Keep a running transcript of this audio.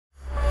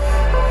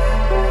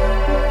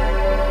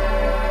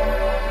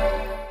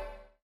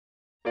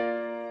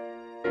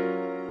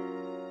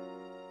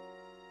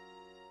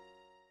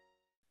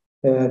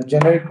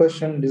Generic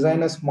question,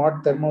 design a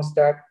smart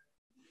thermostat.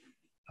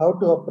 How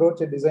to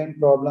approach a design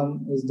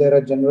problem? Is there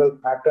a general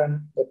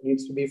pattern that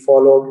needs to be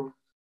followed?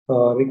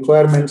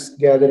 Requirements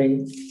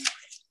gathering,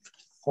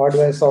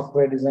 hardware,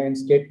 software design,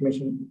 state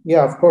machine.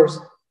 Yeah, of course,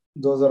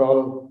 those are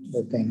all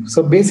the things.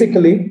 So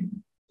basically,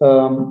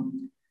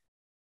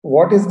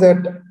 what is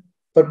that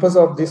purpose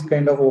of this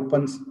kind of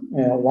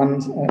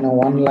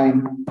one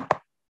line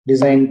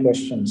design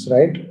questions,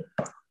 right?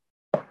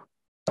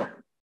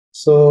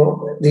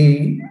 So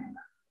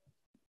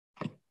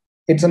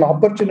it's an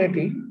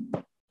opportunity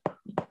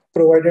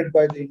provided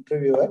by the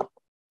interviewer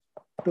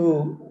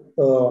to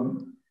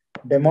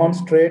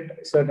demonstrate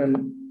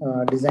certain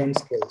design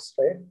skills,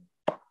 right?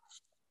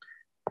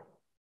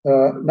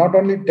 Not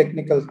only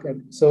technical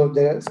skills, so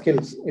the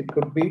skills, it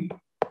could be,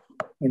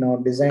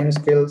 design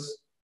skills,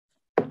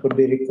 it could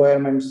be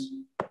requirements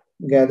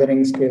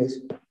gathering skills,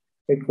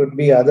 it could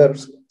be other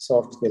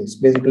soft skills,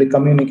 basically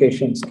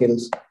communication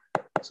skills.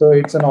 So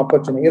it's an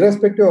opportunity,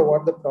 irrespective of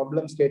what the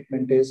problem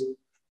statement is.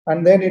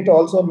 And then it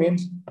also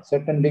means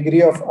certain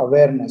degree of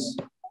awareness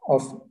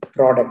of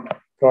product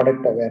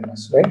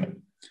awareness, right?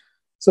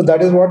 So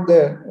that is what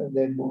the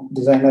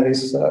designer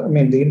is,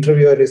 the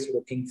interviewer is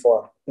looking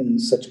for in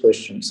such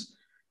questions.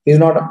 He's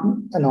not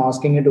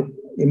asking you to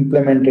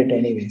implement it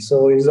anyway.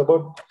 So it's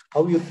about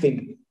how you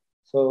think.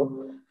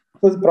 So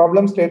the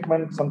problem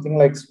statement, something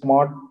like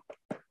smart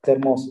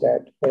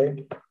thermostat,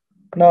 right?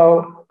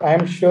 Now,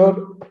 I'm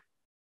sure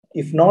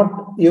if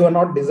not, you have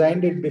not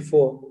designed it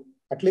before,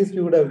 at least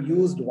you would have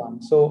used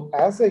one. So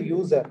as a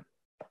user,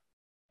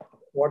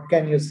 what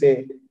can you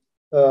say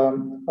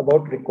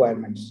about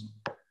requirements,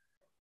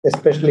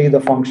 especially the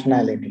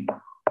functionality?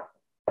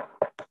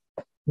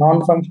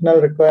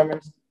 Non-functional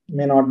requirements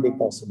may not be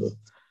possible.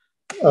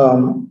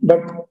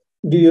 But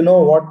do you know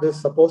what this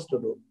is supposed to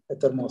do, a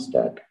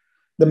thermostat?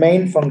 The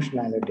main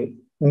functionality.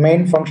 The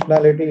main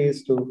functionality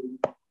is to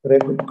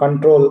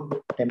control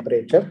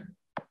temperature.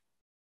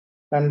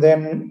 And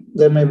then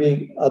there may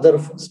be other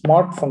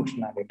smart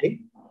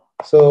functionality.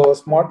 So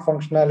smart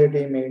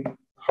functionality means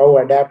how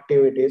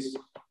adaptive it is,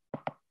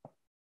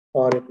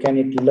 or can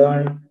it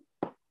learn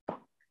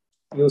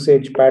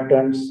usage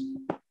patterns,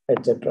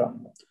 etc.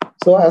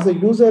 So as a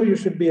user, you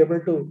should be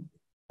able to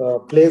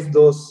place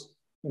those.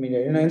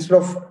 Instead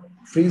of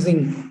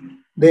freezing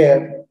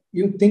there,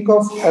 you think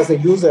of as a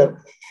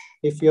user,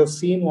 if you have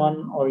seen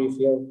one, or if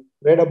you have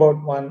read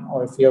about one,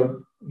 or if you have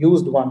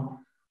used one,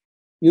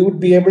 you would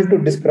be able to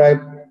describe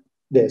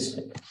this.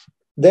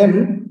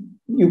 Then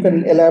you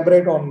can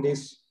elaborate on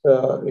this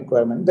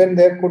requirement. Then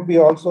there could be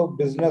also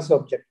business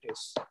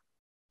objectives.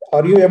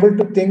 Are you able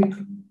to think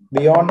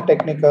beyond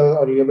technical?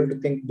 Are you able to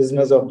think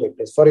business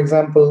objectives? For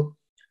example,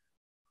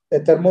 a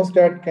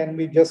thermostat can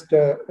be just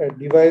a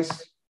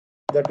device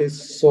that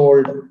is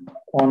sold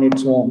on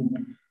its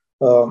own,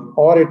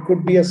 or it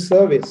could be a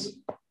service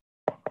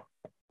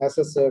as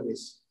a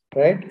service,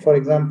 right? For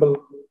example,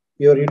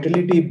 your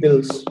utility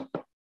bills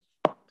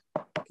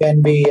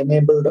can be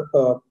enabled.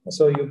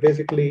 So you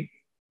basically,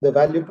 the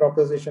value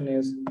proposition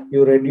is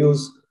you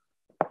reduce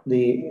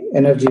the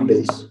energy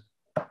bills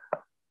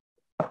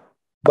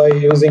by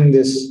using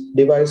this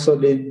device. So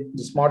the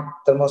smart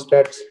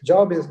thermostat's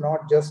job is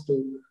not just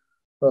to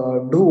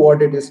do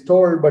what it is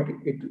told, but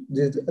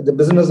the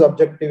business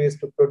objective is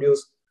to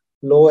produce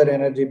lower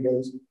energy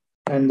bills,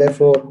 and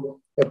therefore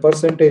a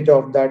percentage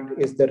of that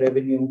is the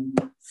revenue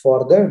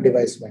for the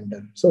device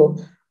vendor. So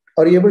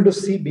are you able to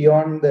see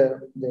beyond the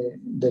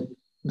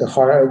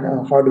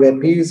hardware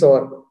piece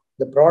or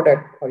the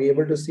product? Are you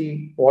able to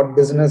see what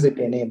business it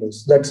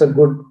enables? That's a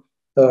good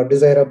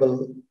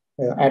desirable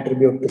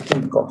attribute to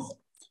think of.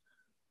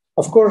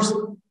 Of course,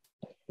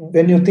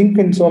 when you think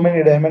in so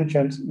many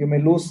dimensions, you may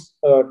lose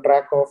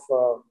track of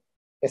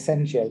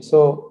essential.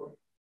 So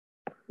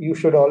you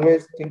should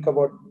always think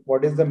about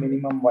what is the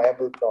minimum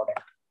viable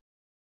product.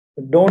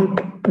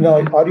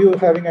 Are you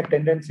having a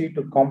tendency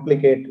to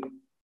complicate?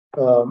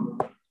 So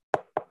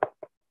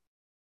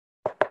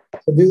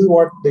this is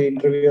what the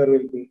interviewer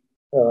will be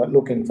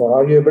looking for.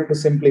 Are you able to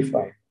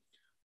simplify?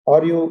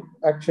 Are you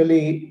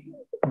actually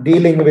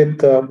dealing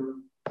with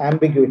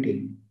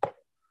ambiguity?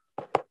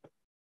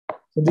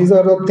 So these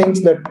are the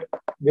things that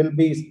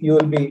you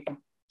will be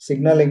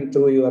signaling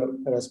through your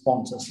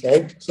responses,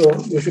 right? So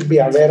you should be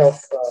aware of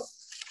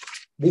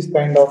these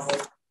kind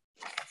of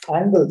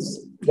angles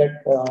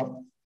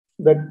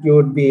that you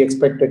would be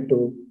expected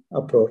to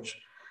approach.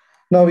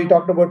 Now we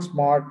talked about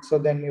smart, so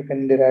then you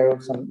can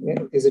derive some,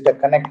 is it a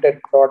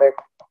connected product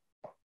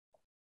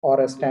or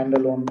a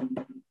standalone?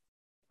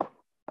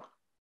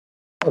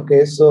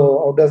 Okay, so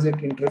how does it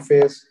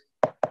interface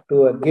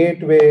to a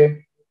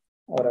gateway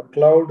or a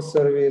cloud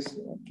service,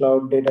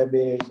 cloud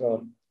database,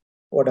 or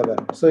whatever?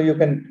 So you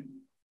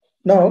can,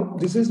 now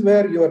this is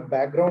where your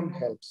background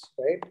helps,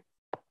 right?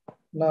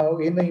 Now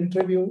in the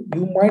interview,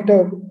 you might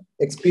have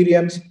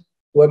experience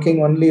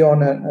working only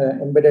on an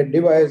embedded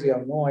device. You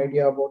have no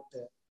idea about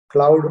the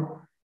cloud.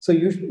 So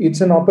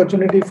it's an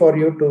opportunity for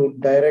you to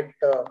direct,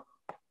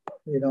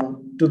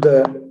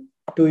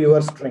 to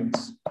your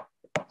strengths.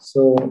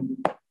 So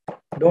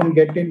don't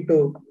get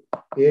into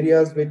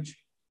areas which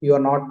you are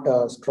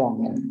not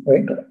strong in,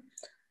 right?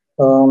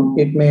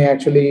 It may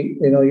actually,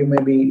 you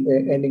may be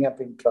ending up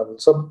in trouble.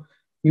 So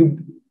you,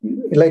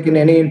 like in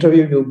any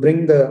interview, you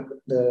bring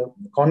the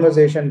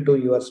conversation to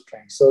your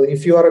strength. So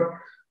if you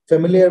are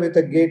familiar with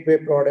a gateway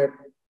product,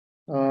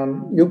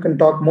 you can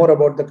talk more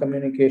about the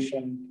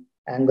communication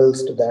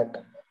angles to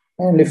that.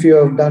 And if you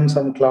have done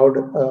some cloud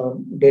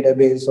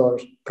database or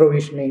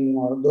provisioning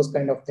or those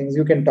kind of things,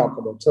 you can talk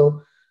about.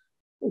 So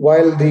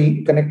while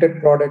the connected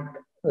product,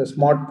 the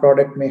smart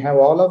product may have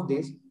all of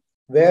these,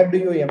 where do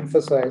you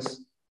emphasize?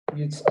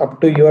 It's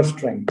up to your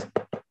strength.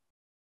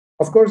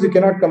 Of course, you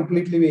cannot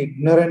completely be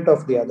ignorant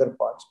of the other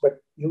parts, but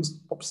you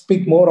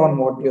speak more on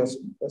what your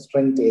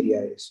strength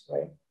area is,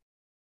 right?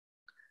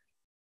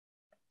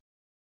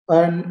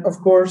 And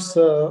of course,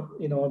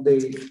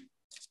 the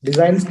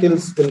design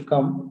skills will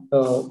come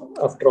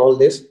after all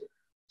this.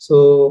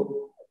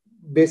 So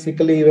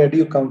basically, where do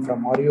you come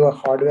from? Are you a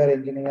hardware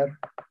engineer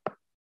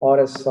or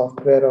a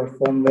software or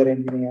firmware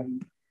engineer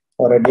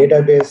or a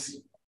database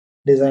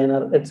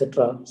designer,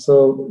 etc.?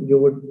 So you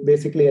would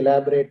basically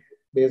elaborate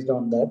based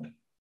on that.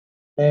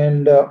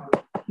 And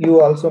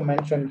you also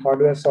mentioned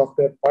hardware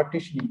software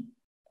partitioning.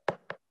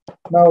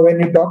 Now, when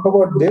you talk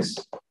about this,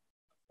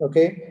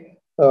 okay,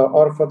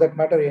 or for that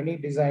matter, any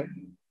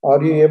design,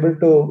 are you able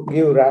to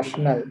give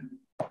rationale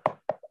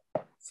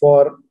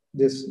for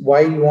this,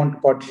 why you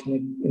want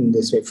partitioning in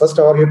this way? First,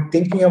 are you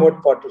thinking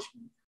about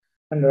partitioning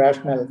and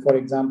rationale, for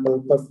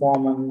example,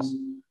 performance,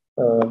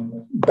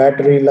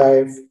 battery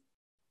life,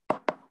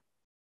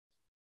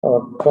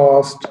 or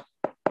cost,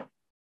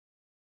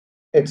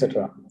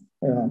 etc.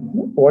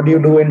 What do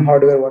you do in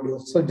hardware?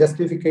 So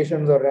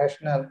justifications or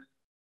rationale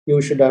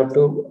you should have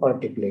to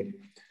articulate.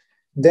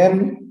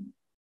 Then,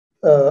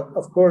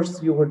 of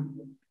course, you would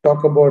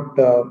talk about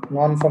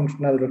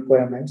non-functional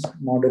requirements,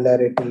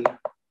 modularity,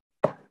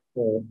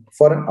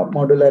 for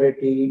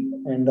modularity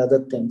and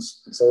other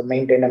things. So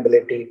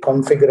maintainability,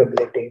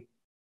 configurability,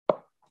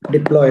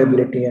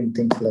 deployability, and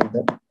things like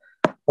that.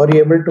 Are you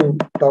able to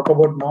talk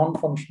about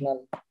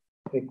non-functional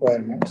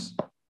requirements?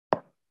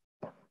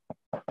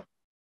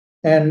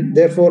 And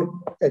therefore,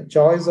 a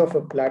choice of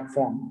a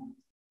platform.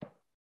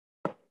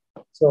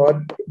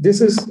 So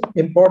this is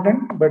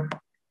important, but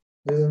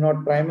this is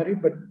not primary,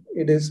 but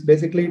it is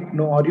basically,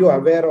 are you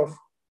aware of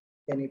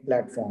any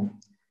platform?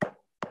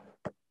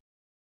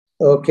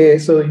 Okay,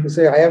 so you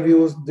say, I have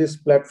used this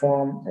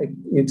platform.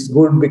 It's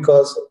good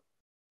because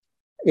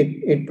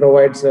it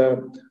provides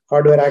a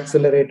hardware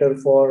accelerator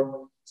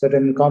for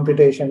certain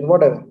computations,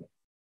 whatever.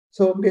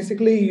 So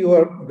basically, you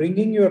are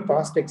bringing your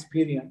past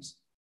experience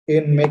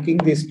in making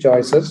these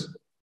choices.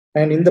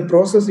 And in the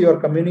process, you are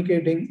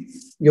communicating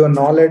your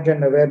knowledge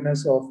and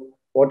awareness of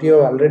what you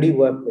have already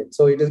worked with.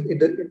 So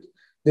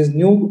this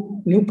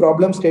new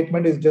problem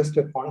statement is just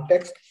a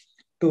context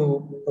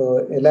to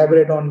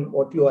elaborate on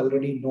what you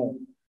already know,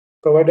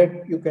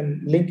 provided you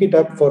can link it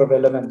up for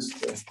relevance.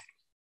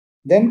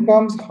 Then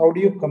comes, how do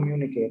you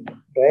communicate,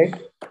 right?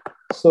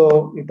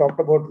 So you talked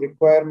about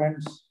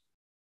requirements.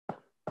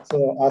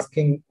 So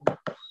asking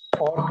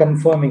or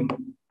confirming,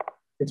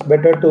 it's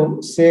better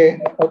to say,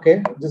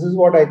 okay, this is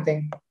what I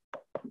think.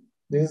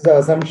 This is the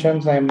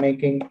assumptions I'm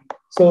making.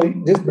 So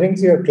this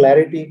brings you a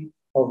clarity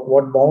of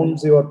what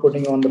bounds you are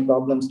putting on the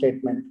problem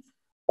statement.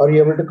 Are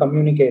you able to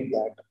communicate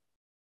that?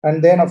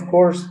 And then, of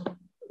course,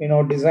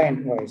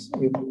 design-wise,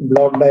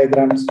 block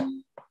diagrams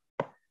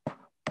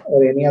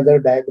or any other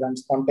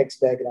diagrams,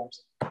 context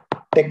diagrams,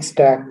 tech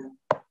stack.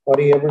 Are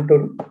you able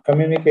to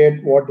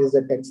communicate what is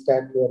the tech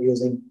stack you are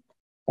using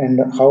and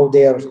how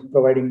they are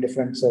providing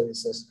different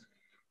services?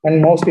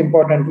 And most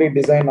importantly,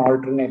 design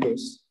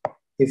alternatives,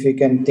 if you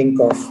can think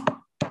of.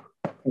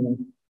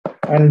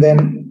 And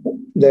then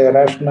the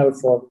rationale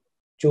for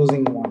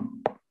choosing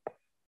one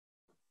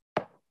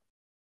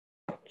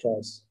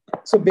choice.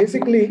 So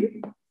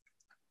basically,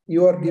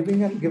 you are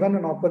given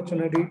an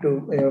opportunity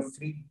to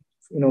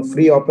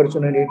free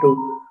opportunity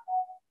to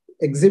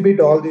exhibit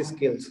all these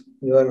skills.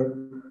 Your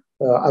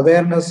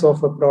awareness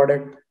of a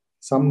product,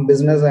 some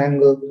business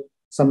angle,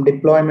 some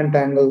deployment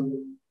angle.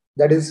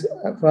 That is,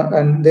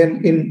 and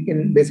then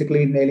in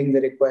basically nailing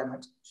the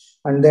requirements,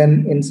 and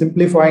then in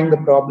simplifying the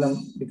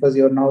problem, because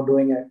you're now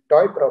doing a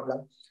toy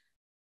problem,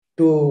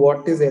 to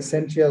what is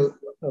essential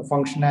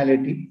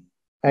functionality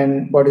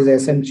and what is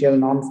essential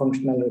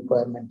non-functional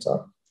requirements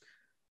are.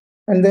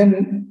 And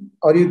then,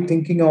 are you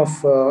thinking of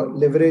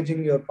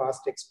leveraging your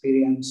past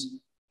experience,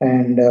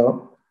 and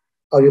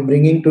are you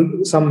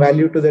bringing some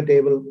value to the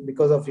table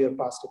because of your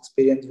past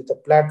experience with a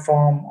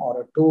platform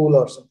or a tool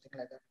or something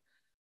like that?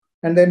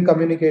 And then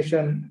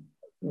communication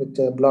with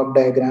block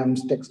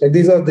diagrams, text.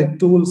 These are the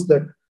tools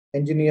that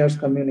engineers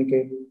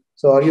communicate.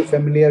 So are you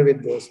familiar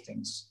with those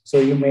things? So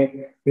you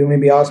may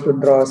be asked to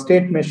draw a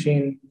state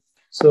machine.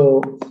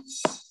 So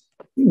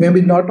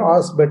maybe not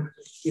asked, but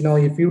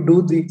if you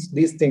do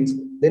these things,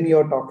 then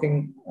you're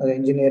talking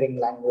engineering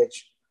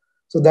language.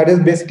 So that is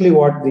basically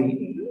what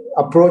the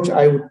approach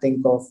I would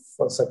think of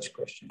for such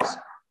questions.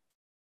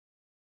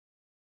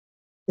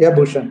 Yeah,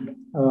 Bhushan,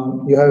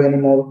 you have any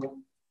more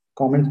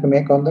comments to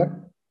make on that?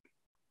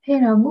 Hey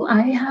Raghu,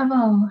 I have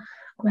a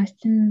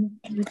question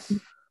with you.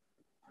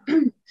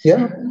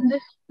 Yeah. So in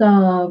this,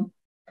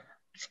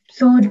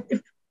 so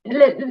if,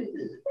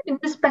 in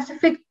the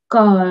specific,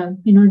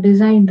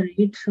 design,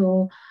 right?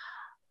 So,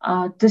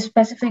 the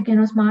specific,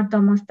 smart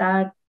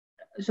thermostat.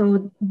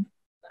 So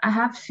I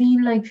have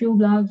seen like few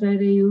blogs where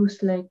they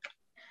use like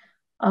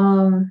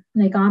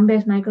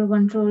ARM-based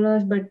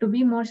microcontrollers, but to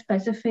be more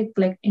specific,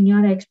 like in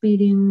your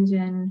experience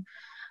and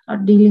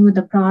dealing with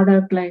the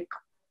product, like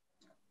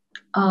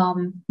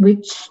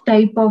which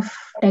type of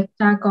tech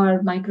stack or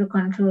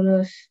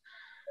microcontrollers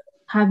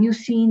have you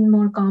seen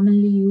more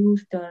commonly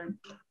used, or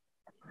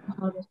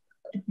how does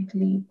it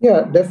typically?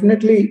 Yeah,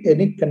 definitely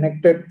any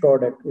connected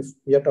product. If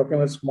we are talking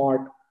about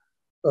smart,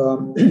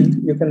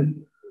 you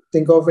can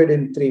think of it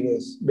in three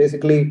ways.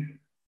 Basically,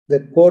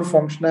 the core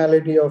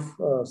functionality of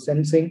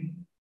sensing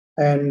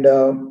and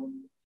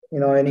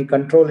any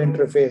control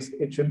interface.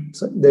 It should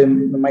the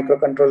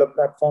microcontroller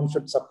platform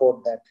should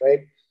support that,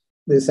 right?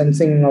 The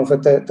sensing of a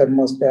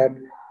thermostat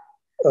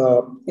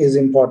is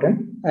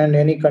important, and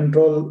any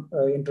control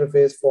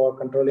interface for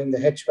controlling the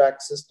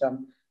HVAC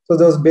system. So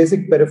those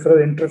basic peripheral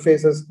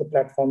interfaces the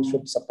platform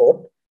should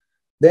support.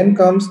 Then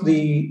comes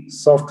the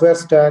software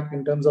stack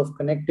in terms of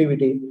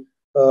connectivity.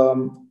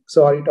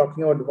 So are you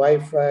talking about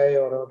Wi-Fi,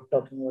 or are you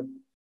talking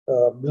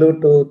about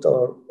Bluetooth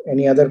or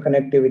any other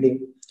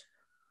connectivity?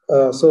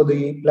 So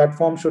the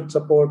platform should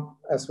support,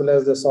 as well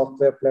as the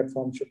software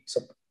platform should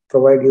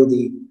provide you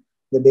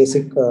the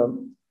basic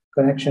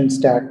connection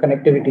stack,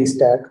 connectivity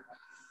stack.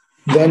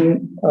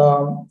 Then,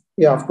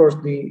 yeah, of course,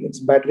 it's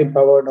battery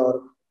powered,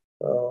 or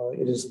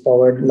it is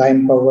powered,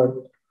 line powered,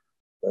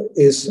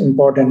 is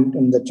important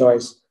in the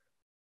choice.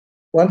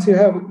 Once you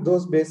have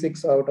those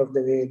basics out of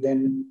the way,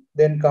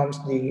 then comes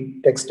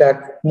the tech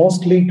stack,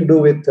 mostly to do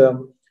with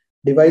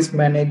device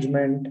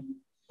management,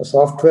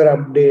 software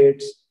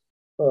updates.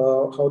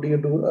 How do you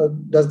do?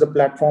 Does the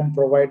platform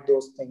provide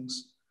those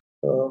things?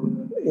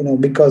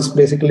 Because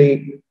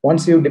basically,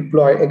 once you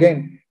deploy,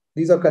 again,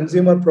 these are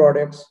consumer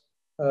products.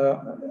 Uh,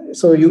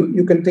 so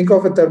you can think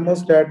of a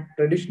thermostat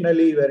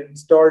traditionally were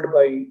installed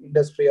by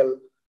industrial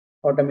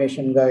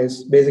automation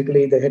guys,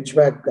 basically the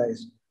HVAC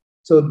guys.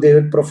 So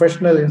the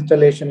professional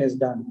installation is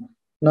done.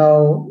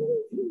 Now,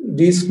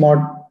 these smart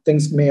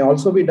things may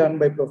also be done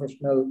by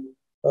professional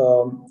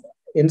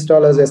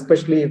installers,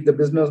 especially if the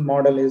business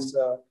model is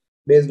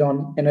based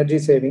on energy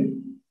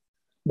saving.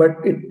 But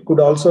it could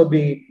also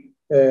be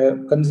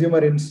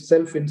consumer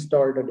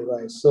self-installed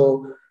device.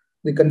 So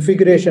the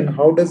configuration,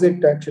 how does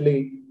it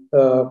actually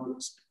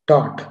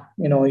start?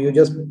 You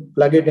just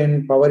plug it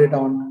in, power it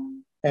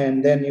on,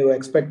 and then you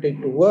expect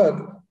it to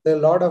work. There are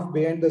a lot of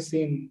behind the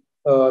scene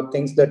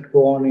things that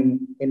go on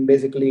in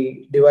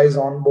basically device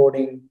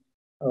onboarding,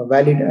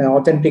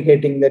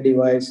 authenticating the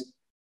device.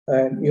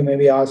 You may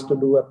be asked to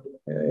do a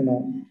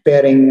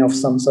pairing of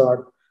some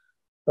sort,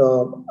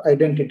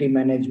 identity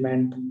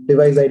management,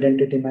 device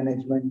identity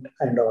management,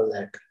 and all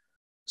that.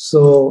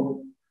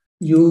 So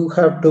you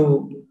have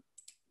to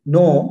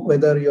know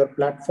whether your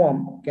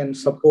platform can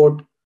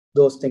support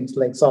those things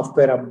like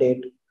software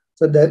update.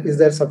 So is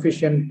there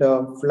sufficient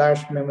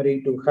flash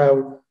memory to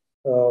have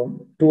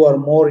two or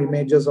more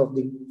images of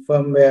the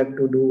firmware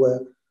to do a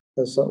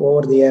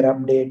over-the-air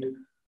update,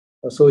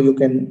 so you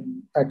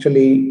can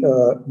actually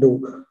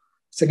do.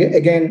 So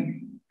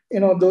again,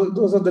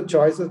 those are the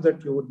choices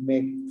that you would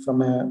make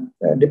from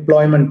a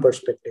deployment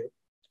perspective.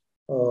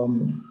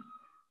 Um,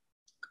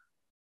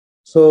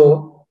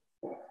 so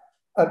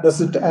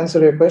does it answer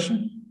your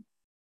question?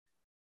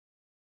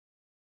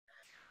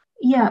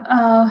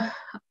 Yeah.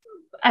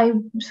 I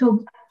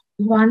so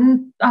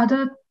one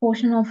other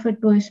portion of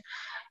it was,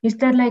 is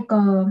there like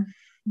a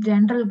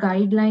general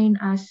guideline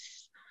as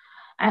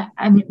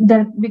I mean,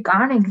 there we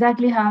can't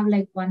exactly have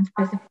like one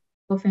specific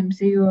of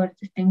MCU or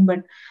this thing,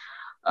 but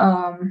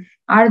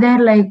are there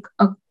like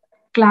a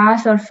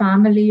class or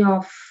family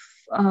of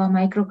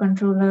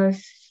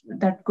microcontrollers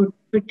that could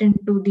fit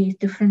into these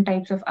different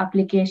types of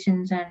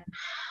applications, and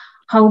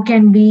how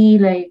can we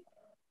like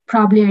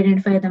probably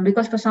identify them?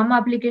 Because for some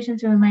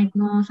applications we might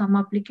know, some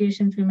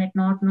applications we might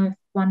not know if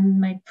one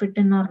might fit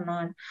in or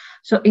not.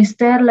 So is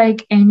there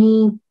like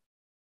any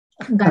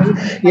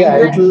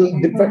Yeah,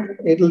 guideline?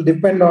 it'll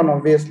depend on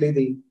obviously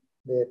the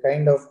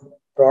kind of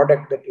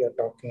product that you're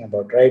talking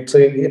about, right? So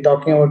if you're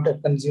talking about a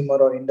consumer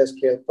or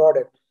industrial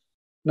product.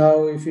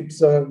 Now, if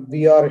it's a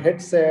VR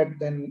headset,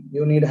 then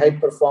you need high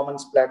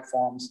performance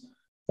platforms,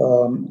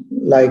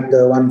 like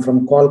the one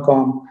from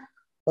Qualcomm.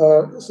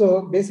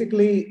 So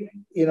basically,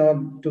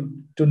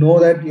 to know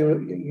that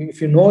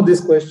if you know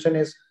this question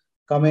is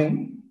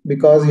coming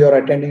because you're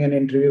attending an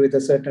interview with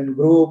a certain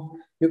group,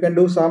 you can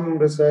do some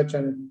research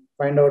and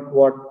find out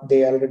what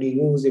they already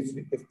use, if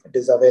it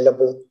is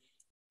available.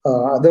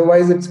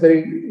 Otherwise, it's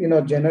very,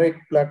 generic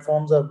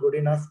platforms are good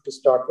enough to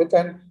start with,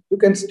 and you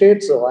can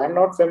state so. I'm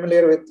not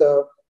familiar with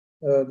the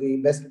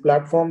best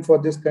platform for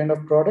this kind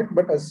of product,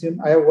 but assume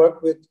I have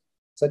worked with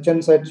such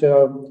and such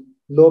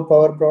low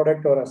power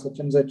product or a such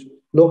and such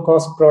low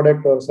cost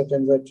product or such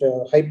and such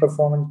high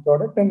performance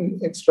product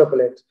and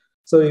extrapolate.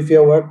 So if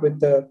you work with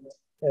the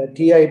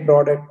TI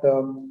product,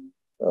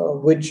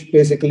 which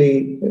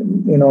basically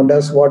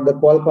does what the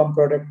Qualcomm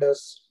product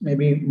does,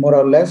 maybe more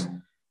or less,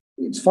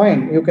 it's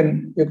fine. You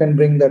can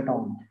bring that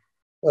on.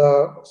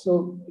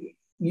 So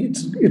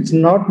it's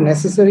not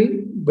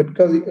necessary,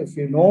 because if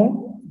you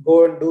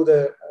go and do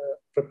the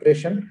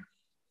preparation,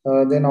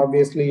 then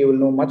obviously you will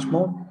know much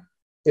more.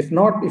 If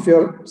not, if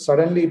you're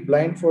suddenly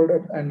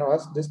blindfolded and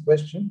asked this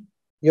question,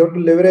 you have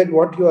to leverage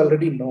what you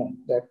already know,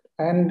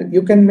 and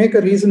you can make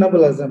a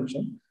reasonable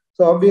assumption.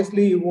 So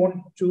obviously you won't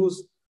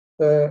choose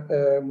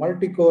a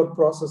multi-core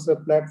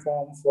processor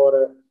platform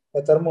for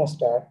a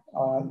thermostat.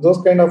 Those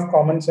kind of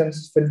common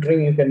sense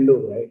filtering you can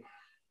do, right?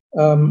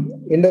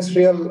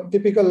 Industrial,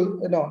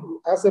 typical,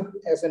 as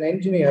an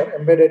engineer,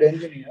 embedded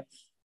engineer,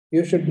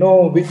 you should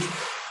know which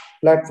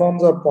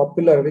platforms are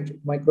popular, which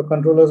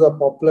microcontrollers are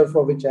popular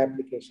for which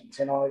applications.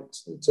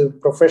 It's a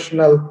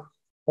professional,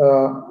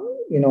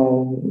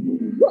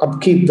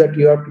 upkeep that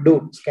you have to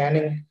do,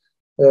 scanning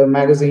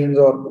magazines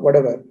or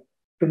whatever,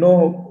 to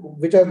know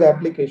which are the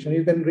application.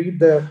 You can read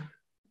the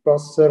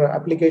processor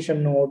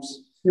application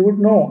notes. You would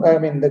know. I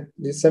mean, the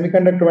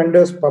semiconductor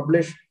vendors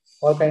publish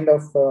all kind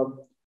of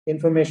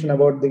information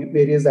about the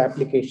various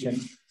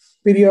applications.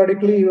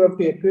 Periodically, you have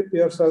to equip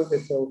yourself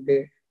with,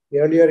 okay,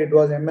 earlier it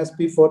was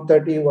MSP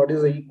 430. What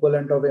is the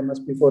equivalent of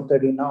MSP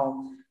 430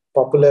 now?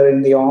 Popular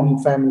in the ARM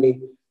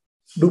family.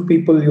 Do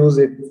people use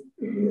it?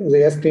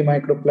 The ST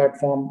micro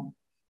platform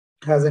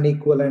has an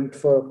equivalent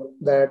for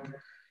that.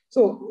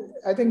 So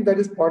I think that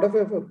is part of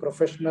a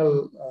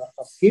professional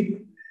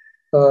upkeep,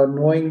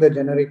 knowing the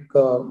generic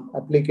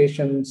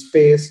application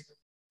space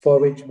for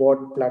which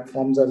what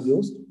platforms are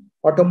used.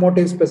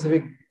 Automotive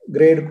specific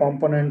grade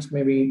components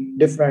may be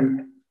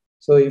different.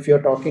 So if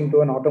you're talking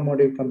to an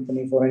automotive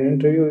company for an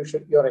interview,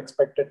 you're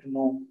expected to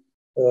know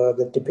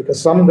the typical,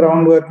 some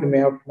groundwork you may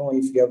have to know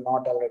if you have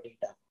not already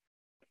done.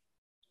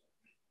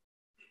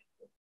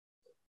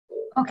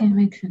 Okay,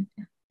 makes sense.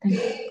 Yeah, thank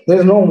you.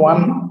 There's no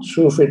one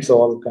shoe fits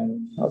all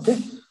kind. Okay.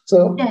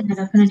 So yeah,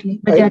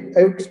 definitely. But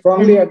I would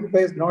strongly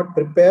advise not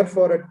prepare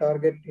for a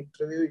target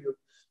interview.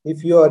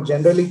 If you are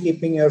generally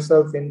keeping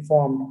yourself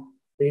informed,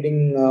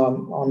 reading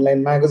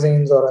online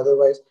magazines or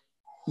otherwise,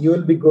 you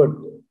will be good.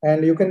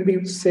 And you can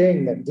be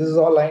saying that this is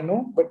all I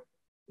know, but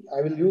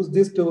I will use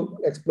this to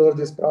explore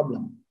this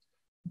problem.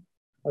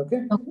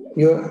 Okay.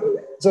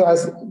 So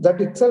as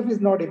that itself is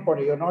not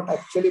important. You're not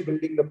actually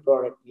building the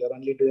product. You're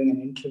only doing an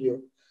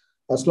interview.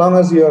 As long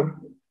as you're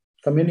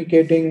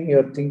communicating,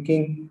 your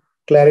thinking,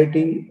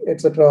 clarity,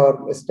 etc.,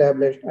 are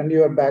established, and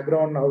your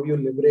background, how you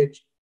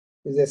leverage,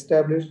 is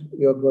established,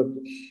 you're good.